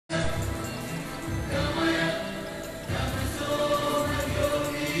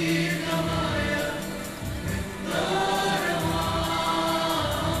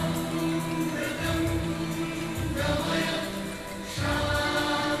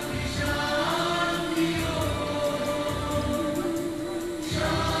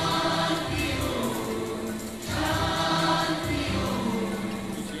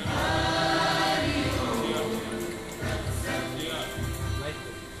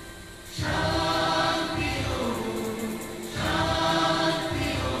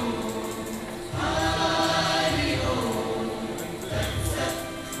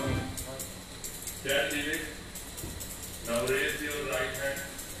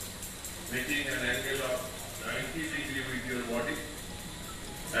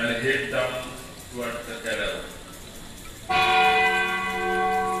head down towards the cadaver.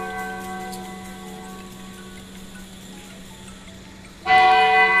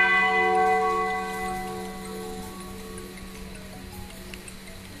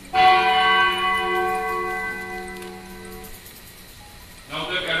 Now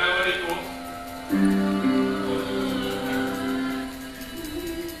the cadaver is closed.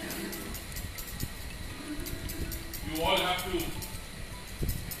 You all have to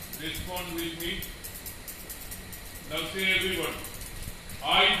respond with me. Now say everyone. I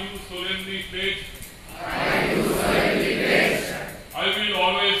do solemnly pledge. I will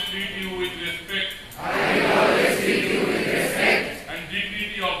always treat you with respect. And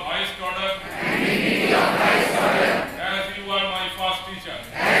dignity of highest order. As you are my first teacher.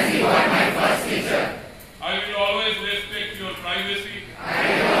 I will always respect your privacy.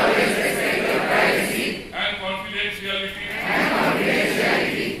 And confidentiality.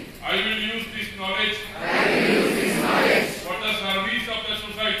 I will use this knowledge. For the service of the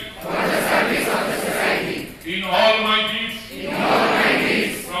society. In all my deeds.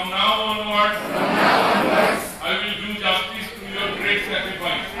 From now onwards. I will do justice to your great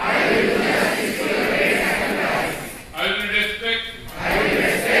sacrifice. I will respect.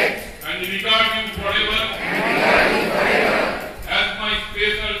 And regard you forever. As my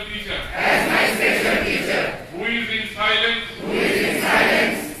special teacher. Who is in silence.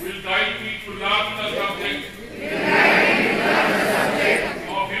 Will guide me to learn the subject.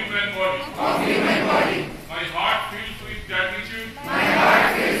 Of human body. My heart fills with gratitude.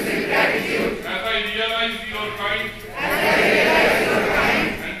 As I realize your kind.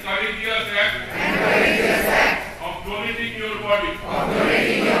 And courageous act. Of donating your body.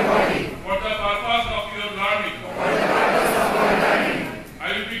 For the purpose of your learning. I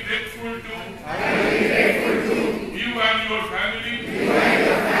will be grateful to. You and your family.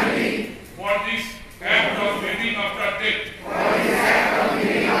 For this act of living after death.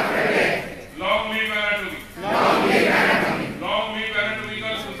 Long live anatomy. Long live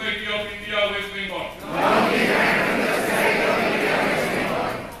Anatomical Society of India, West Bengal.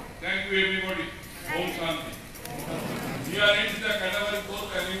 Thank you everybody. Om Shanti. Here ends the cadaver course,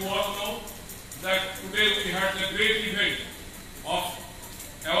 and you all know that today we had the great event of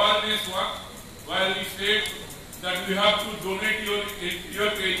awareness work, where we said that we have to donate you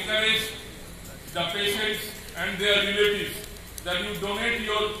have to encourage the patients and their relatives that you donate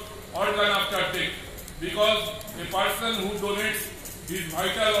your organ after death, because a person who donates his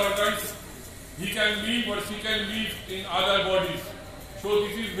vital organs, he can live or she can live in other bodies. So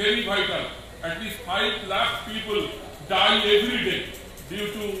this is very vital. At least 5 lakh people die every day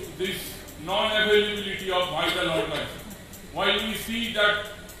due to this non-availability of vital organs. While we see that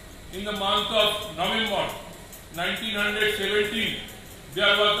in the month of November 2017,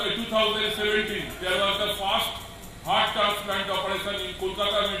 there was the first heart transplant operation in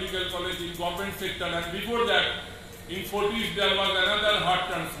Kolkata Medical College in government sector, and before that in 40s there was another heart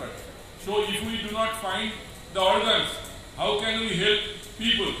transplant. So if we do not find the organs, how can we help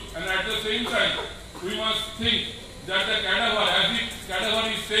people? And at the same time, we must think that the cadaver, as the cadaver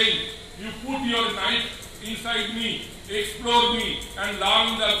is saying, you put your knife inside me, explore me, and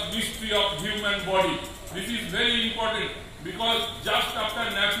learn the mystery of human body. This is very important, because just after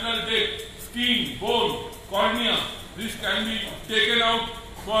natural death, skin, bone, cornea, this can be taken out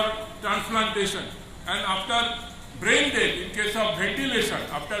for transplantation. And after brain death, in case of ventilation,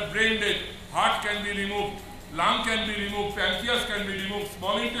 after brain death, heart can be removed, lung can be removed, pancreas can be removed,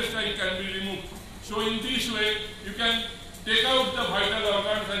 small intestine can be removed. So in this way, you can take out the vital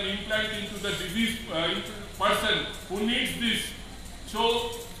organs and implant into the diseased person who needs this.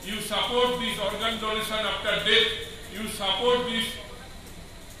 So you support this organ donation after death, you support this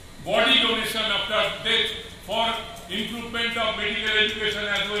body donation after death for improvement of medical education,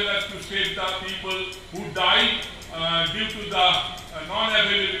 as well as to save the people who die due to the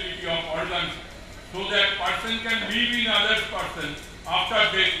non-availability of organs, so that person can live in other person after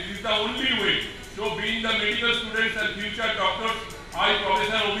death. This is the only way. So being the medical students and future doctors, I,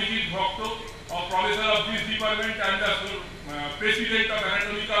 Professor Abhijit Bhakto, Professor of this department and the President of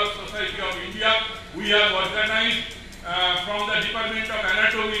Anatomical Society of India, we have organized from the Department of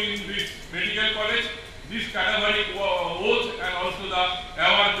Anatomy in this medical college this cadaveric oath and also the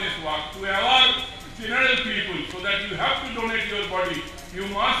awareness work to aware general people, so that you have to donate your body, you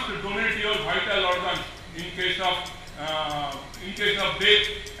must donate your vital organs in case of death,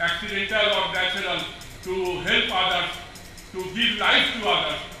 accidental or natural, to help others, to give life to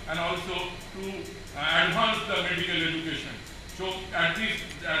others, and also to advance the medical education. So at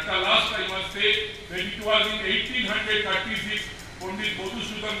the last I must say that it was in 1836 Pandit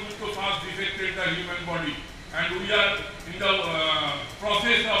Madhusudan Gupta first dissected the human body, and we are in the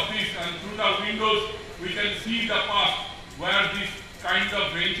process of this, and through the windows we can see the past where this kind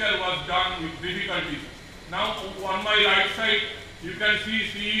of venture was done with difficulties. Now on my right side you can see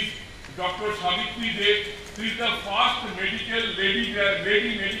she is Dr. Savitri De. She is the first lady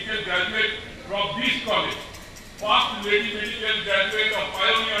medical graduate from this college. First lady medical graduate of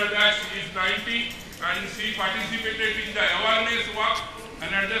Pioneer Batch. She is 90 and she participated in the awareness work,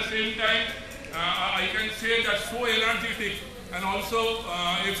 and at the same time I can say that so energetic and also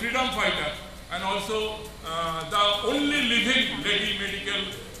a freedom fighter, and also the only living lady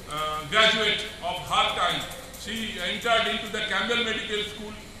medical graduate of her time. She entered into the Campbell Medical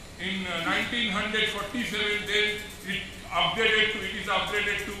School in 1947. Then it is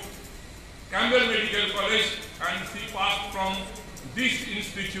upgraded to Campbell Medical College, and she passed from this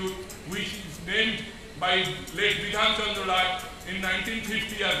institute, which is named by late Bidhan Chandra Rai in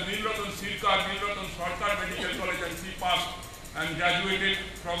 1950 as Nilratan Sarkar Medical College, and she passed and graduated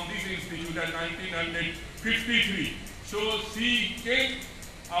from this institute in 1953. So she came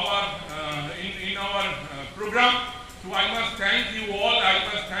in our program. So I must thank you all. I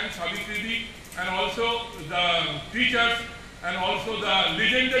must thank Savitri and also the teachers and also the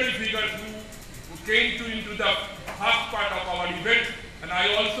legendary figures who came into the first part of our event. And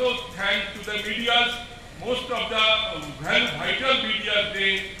I also thank to the medias. Most of the vital media,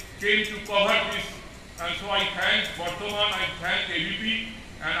 they came to cover this. And so I thank Bardhaman, I thank ABP,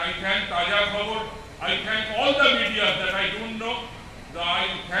 and I thank Taja Khabar. I thank all the media that I don't know.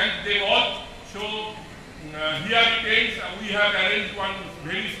 I thank them all. So here it ends. We have arranged one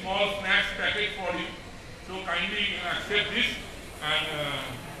very small snacks packet for you. So kindly accept this and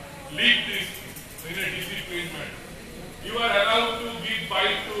leave this in a disciplined manner. You are allowed to give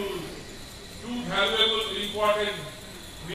bite to two valuable, important